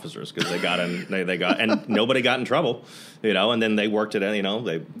of our officers because they got and nobody got in trouble, and then they worked it out,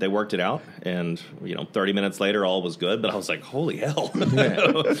 they worked it out, and 30 minutes later all was good. But I was like, holy hell,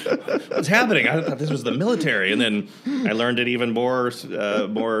 what's happening? I thought this was the military, and then I learned it even more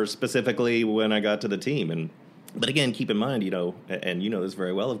specifically when I got to the team. But again, keep in mind, and this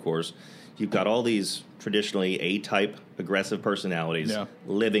very well, of course, you've got all these traditionally A-type aggressive personalities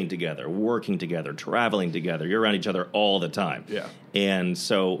living together, working together, traveling together. You're around each other all the time. Yeah. And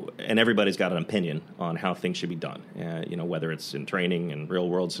everybody's got an opinion on how things should be done, whether it's in training and real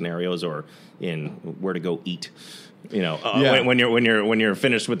world scenarios or in where to go eat. When you're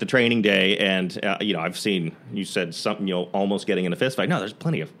finished with the training day, and I've seen you said something, almost getting in a fist fight. No, there's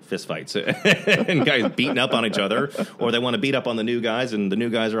plenty of fist fights and guys beating up on each other, or they want to beat up on the new guys, and the new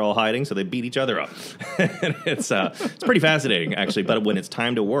guys are all hiding, so they beat each other up. It's pretty fascinating, actually. But when it's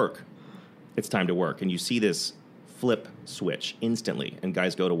time to work, and you see this flip switch instantly, and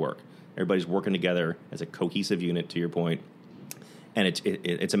guys go to work. Everybody's working together as a cohesive unit. To your point, and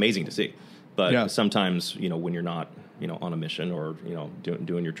it's amazing to see. But sometimes, when you're not, on a mission or,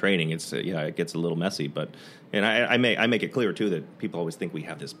 doing your training, it gets a little messy. But I make it clear, too, that people always think we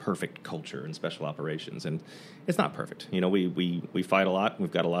have this perfect culture in special operations. And it's not perfect. We fight a lot.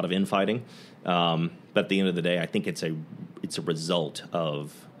 We've got a lot of infighting. But at the end of the day, I think it's a result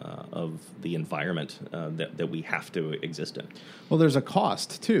of the environment that we have to exist in. Well, there's a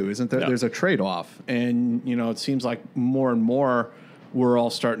cost, too, isn't there? Yeah. There's a trade-off. And, it seems like more and more we're all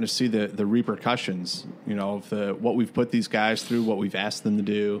starting to see the repercussions, of what we've put these guys through, what we've asked them to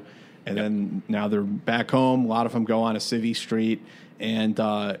do, and then now they're back home. A lot of them go on a civvy street, and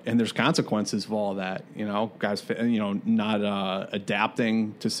there's consequences of all that. Guys, not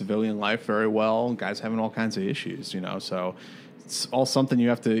adapting to civilian life very well. Guys having all kinds of issues. So it's all something you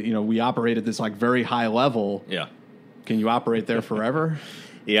have to. We operate at this very high level. Yeah. Can you operate there forever?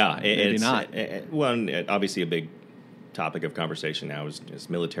 Yeah, maybe not. Obviously a big topic of conversation now is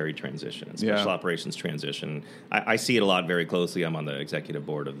military transition and special operations transition. I see it a lot very closely. I'm on the executive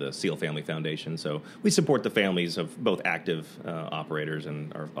board of the SEAL Family Foundation, so we support the families of both active operators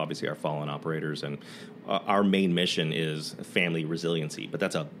and obviously our fallen operators. And our main mission is family resiliency, but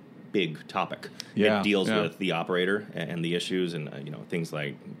that's a big topic. It deals with the operator and the issues and things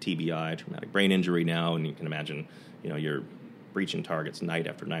like TBI, traumatic brain injury now, and you can imagine you're breaching targets night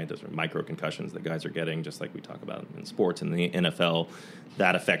after night. Those are micro concussions that guys are getting, just like we talk about in sports and the NFL.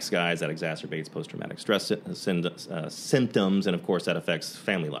 That affects guys. That exacerbates post-traumatic stress symptoms, and of course that affects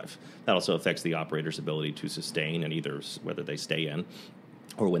family life. That also affects the operator's ability to sustain, and either whether they stay in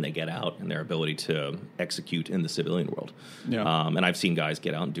or when they get out, and their ability to execute in the civilian world. Yeah. And I've seen guys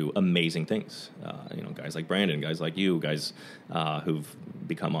get out and do amazing things. Guys like Brandon, guys like you, guys who've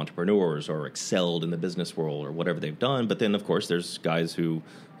become entrepreneurs or excelled in the business world or whatever they've done. But then, of course, there's guys who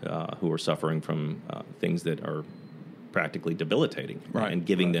are suffering from things that are practically debilitating, and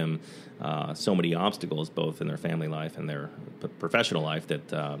giving them so many obstacles, both in their family life and their professional life, that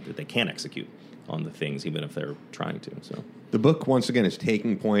they can't execute on the things, even if they're trying to. So the book, once again, is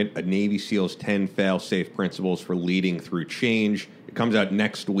Taking Point, a Navy SEAL's 10 fail-safe principles for leading through change. It comes out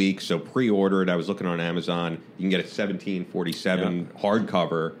next week, so pre-order it. I was looking on Amazon. You can get a $17.47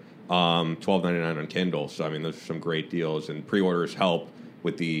 hardcover, $12.99 on Kindle. So, those are some great deals, and pre-orders help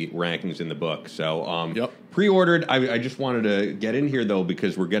with the rankings in the book. So, pre-ordered. I just wanted to get in here, though,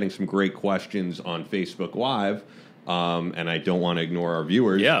 because we're getting some great questions on Facebook Live. And I don't want to ignore our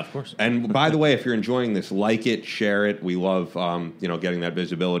viewers. Yeah, of course. And by the way, if you're enjoying this, like it, share it. We love, getting that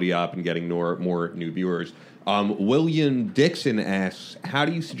visibility up and getting more new viewers. William Dixon asks, how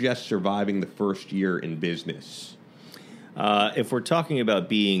do you suggest surviving the first year in business? If we're talking about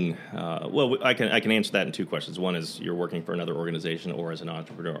being, I can answer that in two questions. One is you're working for another organization or as an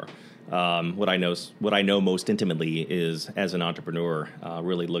entrepreneur. What I know most intimately is, as an entrepreneur,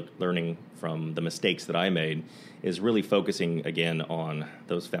 really learning from the mistakes that I made, is really focusing again on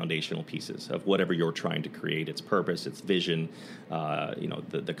those foundational pieces of whatever you're trying to create, its purpose, its vision,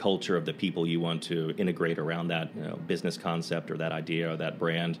 the culture of the people you want to integrate around that business concept or that idea or that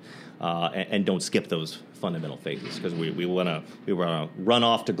brand, and don't skip those fundamental phases, because we want to run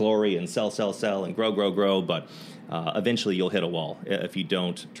off to glory and sell and grow, but eventually you'll hit a wall if you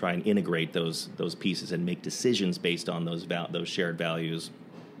don't try and integrate those pieces and make decisions based on those shared values,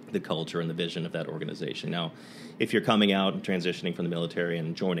 the culture and the vision of that organization. Now, if you're coming out and transitioning from the military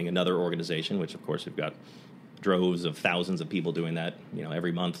and joining another organization, which of course we've got droves of thousands of people doing that,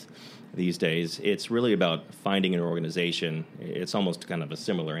 every month these days, it's really about finding an organization. It's almost kind of a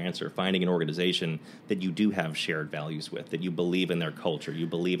similar answer, finding an organization that you do have shared values with, that you believe in their culture, you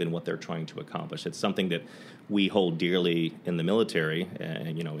believe in what they're trying to accomplish. It's something that we hold dearly in the military,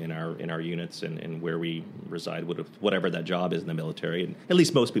 and in our units and where we reside, whatever that job is in the military. And at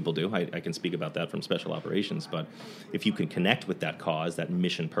least most people do. I can speak about that from special operations. But if you can connect with that cause, that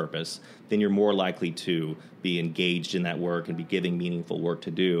mission purpose, then you're more likely to be engaged in that work and be giving meaningful work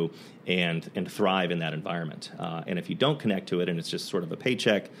to do and thrive in that environment. And if you don't connect to it and it's just sort of a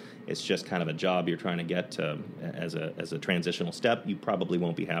paycheck it's just kind of a job you're trying to get to as a transitional step, you probably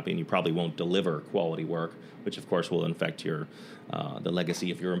won't be happy, and you probably won't deliver quality work, which of course will affect your the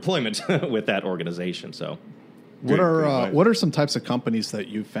legacy of your employment with that organization. So. What are some types of companies that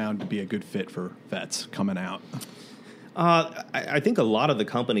you've found to be a good fit for vets coming out? I think a lot of the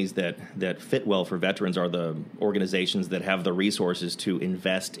companies that fit well for veterans are the organizations that have the resources to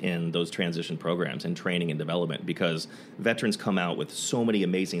invest in those transition programs and training and development, because veterans come out with so many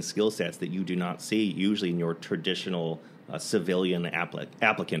amazing skill sets that you do not see usually in your traditional civilian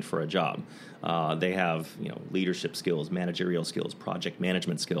applicant for a job. They have leadership skills, managerial skills, project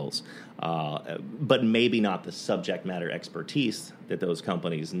management skills, but maybe not the subject matter expertise that those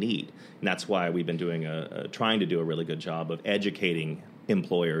companies need. And that's why we've been trying to do a really good job of educating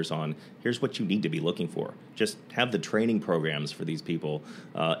employers on here's what you need to be looking for. Just have the training programs for these people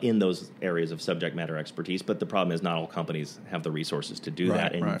in those areas of subject matter expertise. But the problem is not all companies have the resources to do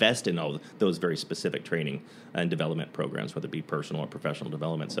that and invest in all those very specific training and development programs, whether it be personal or professional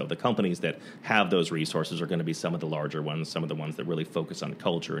development. So the companies that have those resources are going to be some of the larger ones, some of the ones that really focus on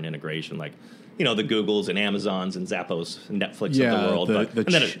culture and integration, like the Googles and Amazons and Zappos and Netflix of the world.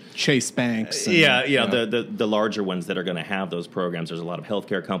 The Chase Banks. And, the larger ones that are going to have those programs. There's a lot of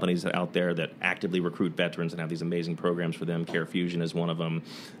healthcare companies out there that actively recruit veterans and have these amazing programs for them. CareFusion is one of them,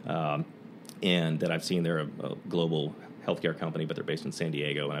 and that I've seen. They're a global healthcare company, but they're based in San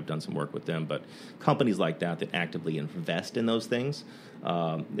Diego, and I've done some work with them. But companies like that actively invest in those things,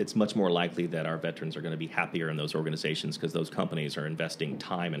 it's much more likely that our veterans are going to be happier in those organizations, because those companies are investing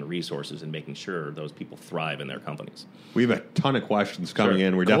time and resources in making sure those people thrive in their companies. We have a ton of questions coming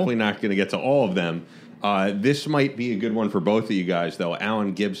in. We're definitely not going to get to all of them. This might be a good one for both of you guys, though.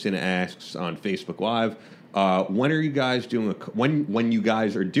 Alan Gibson asks on Facebook Live, when are you guys doing when you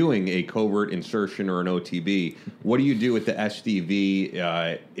guys are doing a covert insertion or an OTB? What do you do with the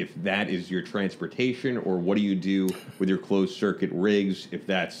SDV if that is your transportation, or what do you do with your closed circuit rigs if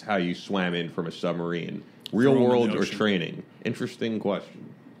that's how you swam in from a submarine? Real world or training? Interesting question.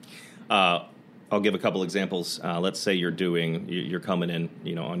 I'll give a couple examples. Let's say you're coming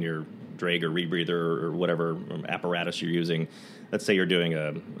in, on your drag or rebreather or whatever apparatus you're using. Let's say you're doing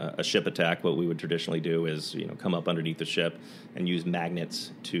a ship attack. What we would traditionally do is, come up underneath the ship and use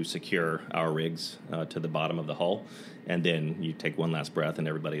magnets to secure our rigs to the bottom of the hull. And then you take one last breath and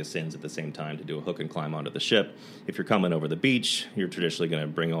everybody ascends at the same time to do a hook and climb onto the ship. If you're coming over the beach, you're traditionally going to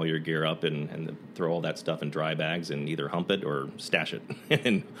bring all your gear up and throw all that stuff in dry bags and either hump it or stash it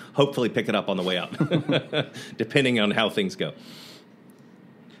and hopefully pick it up on the way up, depending on how things go.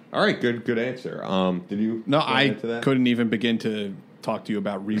 All right, good answer. Did you? No, I couldn't even begin to talk to you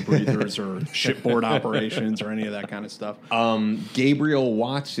about rebreathers or shipboard operations or any of that kind of stuff. Gabriel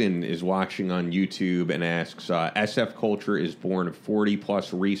Watson is watching on YouTube and asks, SF culture is born of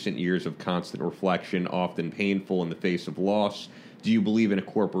 40-plus recent years of constant reflection, often painful in the face of loss. Do you believe a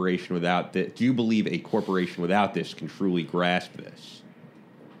corporation without this can truly grasp this?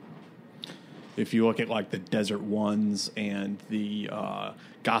 If you look at like the Desert Ones and the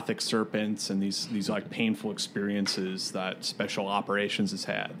Gothic Serpents and these like painful experiences that Special Operations has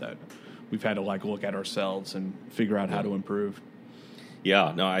had, that we've had to like look at ourselves and figure out how to improve.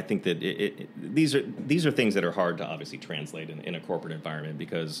 Yeah, no, I think that these are things that are hard to obviously translate in a corporate environment,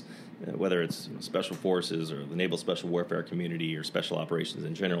 because whether it's Special Forces or the Naval Special Warfare community or Special Operations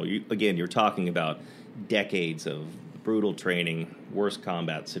in general, you're talking about decades of brutal training, worse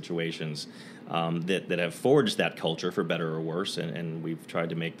combat situations that have forged that culture for better or worse, and we've tried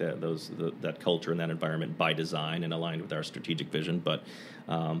to make that culture and that environment by design and aligned with our strategic vision, but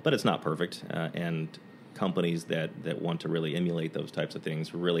it's not perfect, and companies that want to really emulate those types of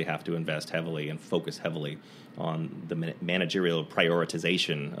things really have to invest heavily and focus heavily on the managerial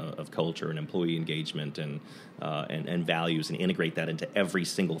prioritization of culture and employee engagement and values, and integrate that into every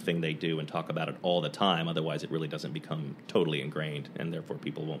single thing they do and talk about it all the time. Otherwise, it really doesn't become totally ingrained, and therefore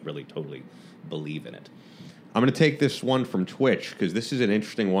people won't really totally believe in it. I'm going to take this one from Twitch, because this is an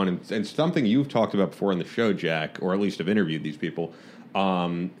interesting one and something you've talked about before on the show, Jack, or at least have interviewed these people.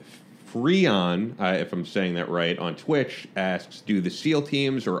 Freon, if I'm saying that right, on Twitch asks, do the SEAL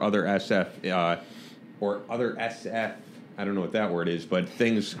teams or other SF, I don't know what that word is, but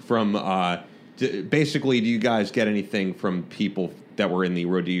things from, basically, do you guys get anything from people that were in the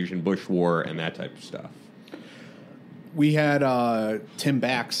Rhodesian Bush War and that type of stuff? We had Tim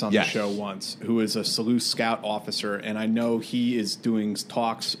Bax on the show once, who is a Selous Scout officer, and I know he is doing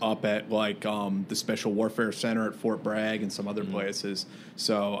talks up at like the Special Warfare Center at Fort Bragg and some other places.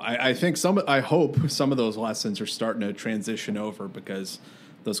 So I think I hope some of those lessons are starting to transition over, because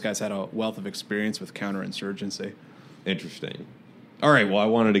those guys had a wealth of experience with counterinsurgency. Interesting. All right. Well, I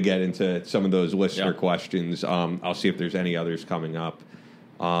wanted to get into some of those listener Yeah. questions. I'll see if there's any others coming up.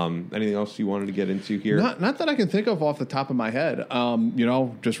 Anything else you wanted to get into here? Not that I can think of off the top of my head.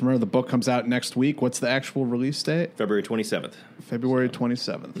 Just remember the book comes out next week. What's the actual release date? February 27th. February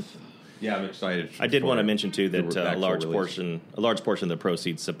 27th. Yeah, I'm excited. I did want to mention too the that a actual large release. portion of the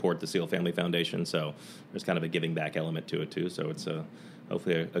proceeds support the Seal Family Foundation. So there's kind of a giving back element to it too. So it's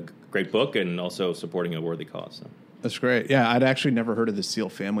hopefully a great book and also supporting a worthy cause. So. That's great. Yeah, I'd actually never heard of the Seal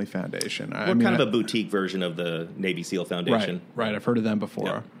Family Foundation. We're kind of a boutique version of the Navy SEAL Foundation. Right. I've heard of them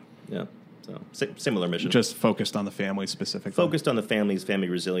before. Yeah. So similar mission. Just focused on the family specifically. Focused on the families, family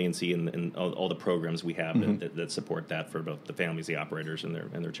resiliency, and all the programs we have Mm-hmm. that support that for both the families, the operators, and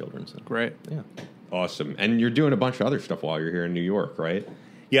their children. So. Great. Yeah. Awesome. And you're doing a bunch of other stuff while you're here in New York, right?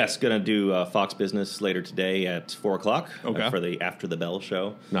 Yes, going to do Fox Business later today at 4:00 Okay. for the After the Bell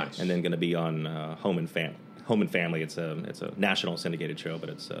show. Nice. And then going to be on Home and Family. It's a national syndicated show, but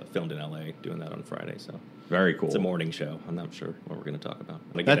it's filmed in LA. Doing that on Friday. So Very cool. it's a morning show. I'm not sure what we're going to talk about.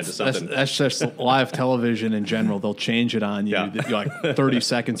 I'm going to get into something. That's just live television in general. They'll change it on you. Yeah. You're like 30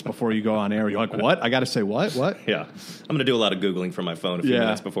 seconds before you go on air. You're like, what? I got to say what? What? Yeah, I'm going to do a lot of Googling from my phone a few Yeah.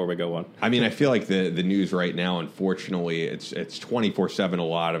 minutes before we go on. I mean, I feel like the news right now, unfortunately, it's 24/7. A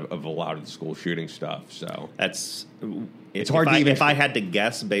lot of the school shooting stuff. So That's It's hard to even- if I had to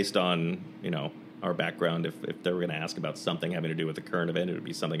guess based on our background, if they were going to ask about something having to do with the current event, it would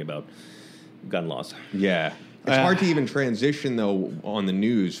be something about gun laws. yeah, it's hard to even transition though on the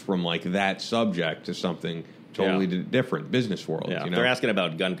news from like that subject to something totally different, business world. Yeah, You know? they're asking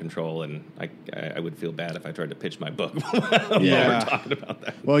about gun control, and I would feel bad if I tried to pitch my book Yeah. while we're talking about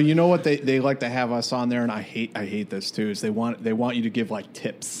that. Well, you know what they like to have us on there, and I hate this too. Is they want you to give like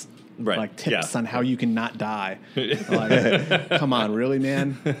tips, Right, Like tips yeah. on how you can not die. Like, come on, really,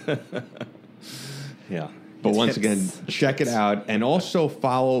 man? Yeah. But once Tips. again, check it out. And also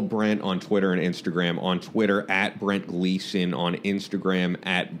follow Brent on Twitter and Instagram. On Twitter, at Brent Gleason. On Instagram,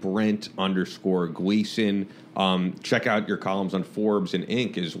 at Brent_Gleason. Check out your columns on Forbes and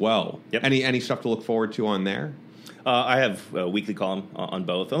Inc. as well. Yep. Any stuff to look forward to on there? I have a weekly column on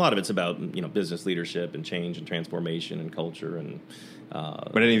both. A lot of it's about business leadership and change and transformation and culture and.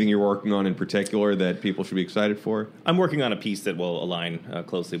 But anything you're working on in particular that people should be excited for? I'm working on a piece that will align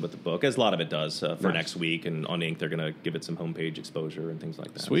closely with the book, as a lot of it does for Nice. next week. And on Inc., they're going to give it some homepage exposure and things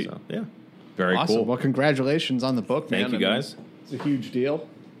like that. Sweet. So, yeah. Very Awesome. cool. Well, congratulations on the book, man. Thank you, guys. It's a huge deal.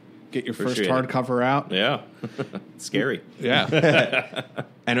 Get your Appreciate first it. hardcover out. Yeah. Scary. Yeah.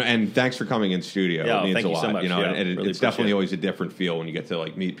 And thanks for coming in studio. Yeah, It means thank a you lot. so much. And Yeah, and really it's definitely appreciate it. always a different feel when you get to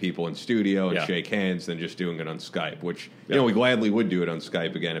like meet people in studio and Yeah. shake hands than just doing it on Skype. Which we gladly would do it on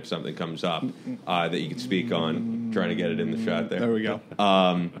Skype again if something comes up that you could speak on. Trying to get it in the shot there. There we go.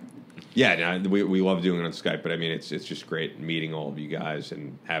 Yeah, no, we love doing it on Skype, but I mean it's just great meeting all of you guys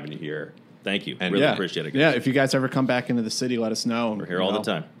and having you here. Thank you. And really Yeah. appreciate it. Yeah, if you guys ever come back into the city, let us know. We're here all the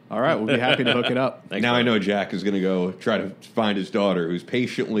time. All right, we'll be happy to hook it up. Thanks, Now I brother. know Jack is going to go try to find his daughter, who's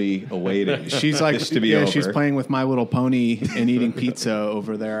patiently awaiting. She's like, this to be over. she's playing with My Little Pony and eating pizza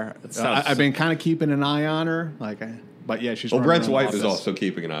over there. sounds- I've been kind of keeping an eye on her, but yeah, she's. Well, running Brent's around the wife is office. also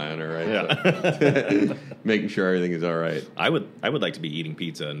keeping an eye on her, right? Yeah. So, making sure everything is all right. I would like to be eating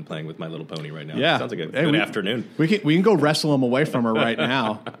pizza and playing with My Little Pony right now. Yeah, Sounds like a Hey, good afternoon. We can go wrestle him away from her right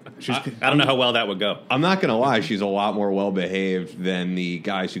now. She's, I don't know how well that would go. I'm not going to lie; she's a lot more well behaved than the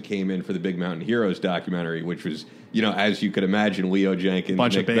guys who came in for the Big Mountain Heroes documentary, which was, as you could imagine, Leo Jenkins,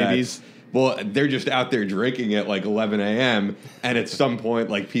 Bunch of Nick babies. Betts. Well, they're just out there drinking at like 11 a.m. And at some point,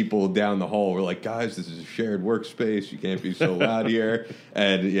 like people down the hall were like, "Guys, this is a shared workspace. You can't be so loud here."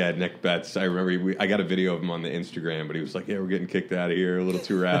 And yeah, Nick Betts. I remember I got a video of him on the Instagram, but he was like, "Yeah, we're getting kicked out of here. A little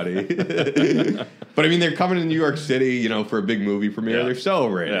too rowdy." But I mean, they're coming to New York City, for a big movie premiere. Yeah. They're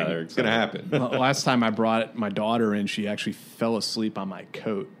celebrating. Yeah, they're it's going to happen. last time I brought my daughter in, she actually fell asleep on my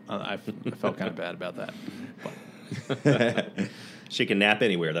coat. I felt kind of bad about that. She can nap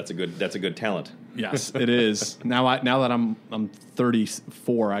anywhere. That's a good talent. Yes, it is. Now that I'm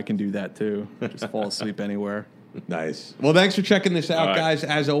 34, I can do that too. Just fall asleep anywhere. Nice. Well, thanks for checking this out, All right. guys.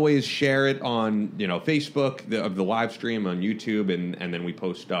 As always, share it on Facebook of the live stream on YouTube, and then we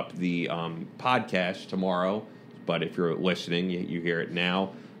post up the podcast tomorrow. But if you're listening, you hear it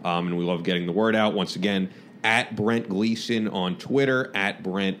now, and we love getting the word out. Once again, at Brent Gleason on Twitter, at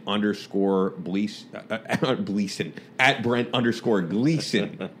Brent_Gleason, at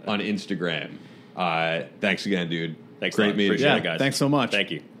Brent_Gleason on Instagram. Thanks again, dude. Thanks a Great lot. meeting. Appreciate Yeah, it, guys. thanks so much.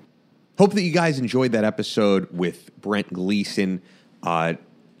 Thank you. Hope that you guys enjoyed that episode with Brent Gleason.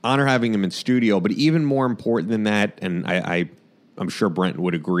 Honor having him in studio, but even more important than that, and I'm sure Brent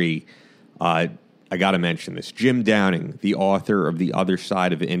would agree, I got to mention this. Jim Downing, the author of The Other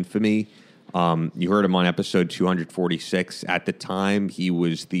Side of Infamy. You heard him on episode 246. At the time, he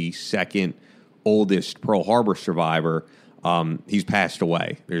was the second oldest Pearl Harbor survivor. He's passed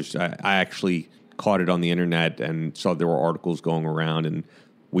away. I actually caught it on the internet and saw there were articles going around, and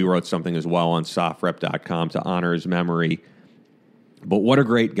we wrote something as well on sofrep.com to honor his memory. But what a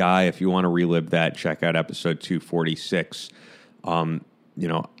great guy. If you want to relive that, check out episode 246.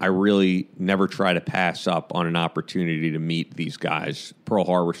 I really never try to pass up on an opportunity to meet these guys. Pearl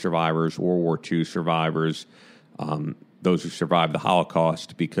Harbor survivors, World War II survivors, those who survived the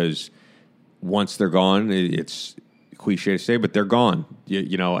Holocaust, because once they're gone, it's cliche to say, but they're gone,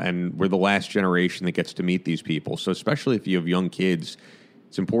 and we're the last generation that gets to meet these people. So especially if you have young kids,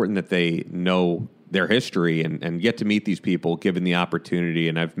 it's important that they know their history and get to meet these people given the opportunity.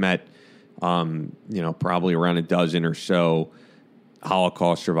 And I've met, probably around a dozen or so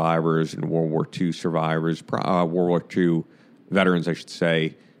Holocaust survivors and World War II survivors, World War II veterans, I should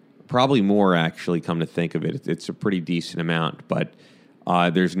say. Probably more, actually, come to think of it. It's a pretty decent amount, but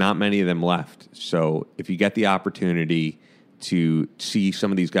there's not many of them left. So if you get the opportunity to see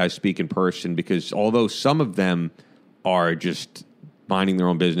some of these guys speak in person, because although some of them are just minding their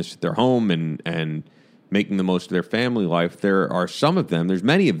own business at their home and making the most of their family life, there are some of them, there's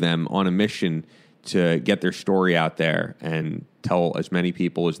many of them on a mission to get their story out there and tell as many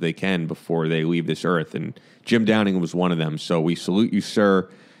people as they can before they leave this earth. And Jim Downing was one of them. So we salute you, sir.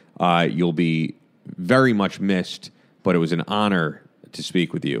 You'll be very much missed, but it was an honor to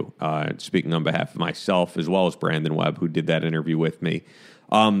speak with you, speaking on behalf of myself as well as Brandon Webb, who did that interview with me.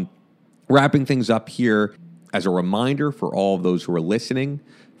 Wrapping things up here, as a reminder for all of those who are listening,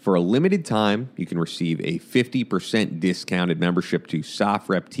 for a limited time, you can receive a 50% discounted membership to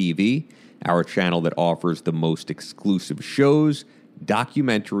SOFREP TV, our channel that offers the most exclusive shows,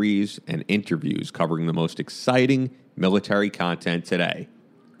 documentaries, and interviews covering the most exciting military content today.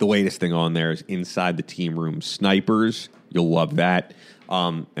 The latest thing on there is Inside the Team Room Snipers. You'll love that.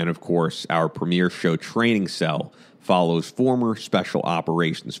 And of course, our premiere show, Training Cell, follows former Special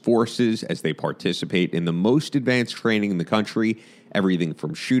Operations Forces as they participate in the most advanced training in the country, everything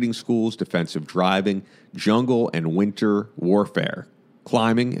from shooting schools, defensive driving, jungle and winter warfare,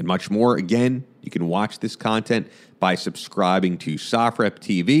 climbing, and much more. Again, you can watch this content by subscribing to SOFREP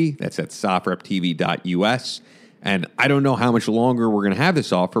TV. That's at sofreptv.us. And I don't know how much longer we're going to have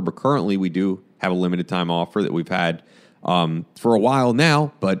this offer, but currently we do have a limited time offer that we've had for a while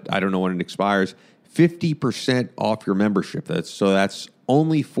now, but I don't know when it expires. 50% off your membership. That's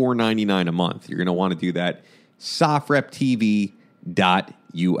only $4.99 a month. You're going to want to do that.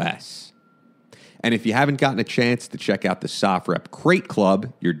 sofreptv.us. And if you haven't gotten a chance to check out the SOFREP Crate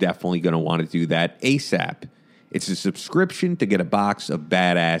Club, you're definitely going to want to do that ASAP. It's a subscription to get a box of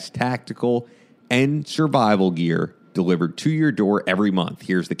badass tactical and survival gear delivered to your door every month.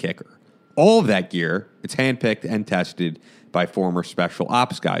 Here's the kicker. All of that gear, it's handpicked and tested by former special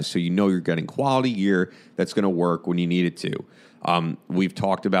ops guys, so you know you're getting quality gear that's going to work when you need it to. We've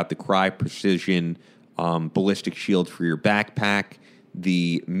talked about the Cry Precision ballistic shield for your backpack,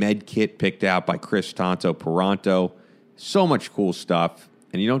 the med kit picked out by Chris Paranto. So much cool stuff.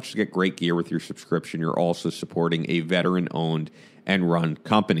 And you don't just get great gear with your subscription, you're also supporting a veteran-owned and run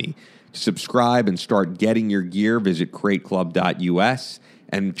company. To subscribe and start getting your gear, visit crateclub.us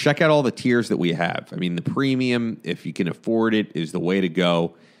and check out all the tiers that we have. I mean, the premium, if you can afford it, is the way to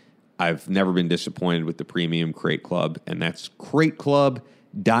go. I've never been disappointed with the premium Crate Club, and that's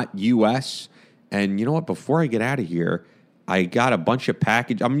crateclub.us. And you know what? Before I get out of here, I got a bunch of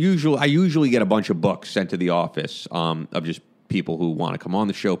package. I usually get a bunch of books sent to the office of just people who want to come on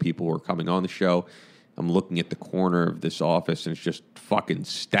the show, people who are coming on the show. I'm looking at the corner of this office, and it's just fucking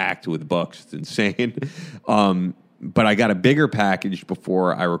stacked with books. It's insane. But I got a bigger package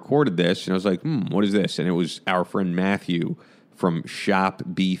before I recorded this, and I was like, what is this? And it was our friend Matthew from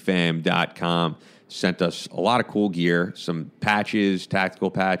shopbfam.com sent us a lot of cool gear, some patches,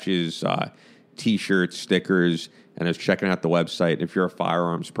 tactical patches, T-shirts, stickers, and I was checking out the website. If you're a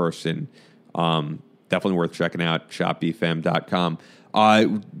firearms person, definitely worth checking out, shopbfam.com.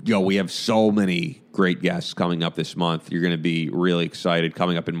 We have so many great guests coming up this month. You're going to be really excited.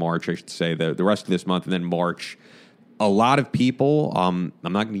 Coming up in March, I should say, the rest of this month, and then March. A lot of people, I'm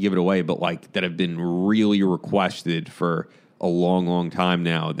not going to give it away, but that have been really requested for a long, long time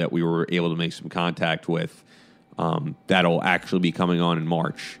now that we were able to make some contact with, that'll actually be coming on in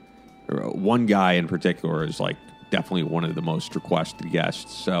March. One guy in particular is definitely one of the most requested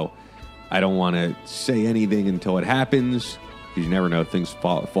guests. So I don't want to say anything until it happens, because you never know, things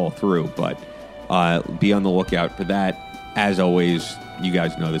fall through. But be on the lookout for that. As always, you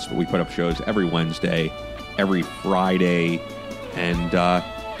guys know this, but we put up shows every Wednesday, every Friday, and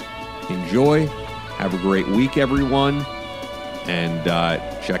enjoy. Have a great week, everyone. And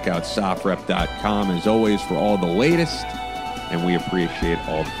check out sofrep.com, as always, for all the latest. And we appreciate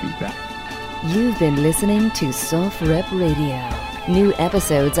all the feedback. You've been listening to Soft Rep Radio. New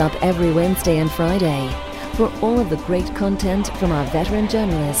episodes up every Wednesday and Friday. For all of the great content from our veteran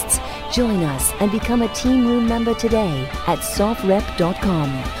journalists, join us and become a Team Room member today at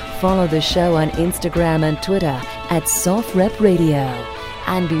sofrep.com. Follow the show on Instagram and Twitter at Soft Rep Radio.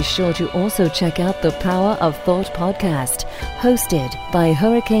 And be sure to also check out the Power of Thought podcast, hosted by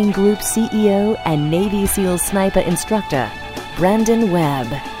Hurricane Group CEO and Navy SEAL sniper instructor, Brandon Webb.